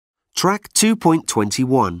Track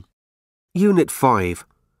 2.21. Unit 5.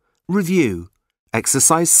 Review.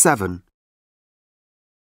 Exercise 7.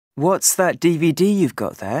 What's that DVD you've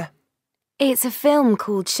got there? It's a film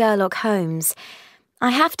called Sherlock Holmes. I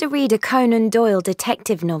have to read a Conan Doyle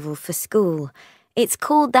detective novel for school. It's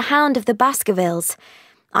called The Hound of the Baskervilles.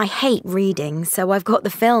 I hate reading, so I've got the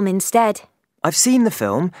film instead. I've seen the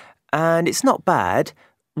film, and it's not bad.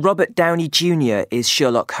 Robert Downey Jr. is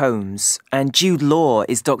Sherlock Holmes, and Jude Law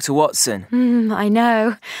is Dr. Watson. I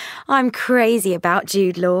know. I'm crazy about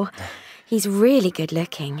Jude Law. He's really good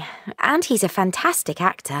looking, and he's a fantastic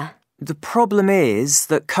actor. The problem is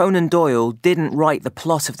that Conan Doyle didn't write the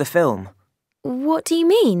plot of the film. What do you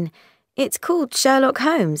mean? It's called Sherlock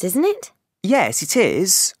Holmes, isn't it? Yes, it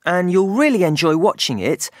is, and you'll really enjoy watching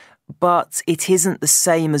it, but it isn't the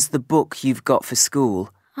same as the book you've got for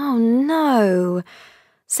school. Oh, no.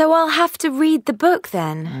 So I'll have to read the book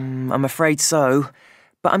then? I'm afraid so,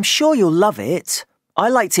 but I'm sure you'll love it. I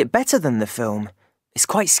liked it better than the film. It's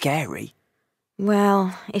quite scary.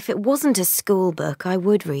 Well, if it wasn't a school book, I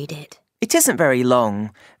would read it. It isn't very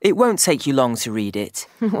long. It won't take you long to read it.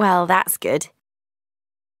 Well, that's good.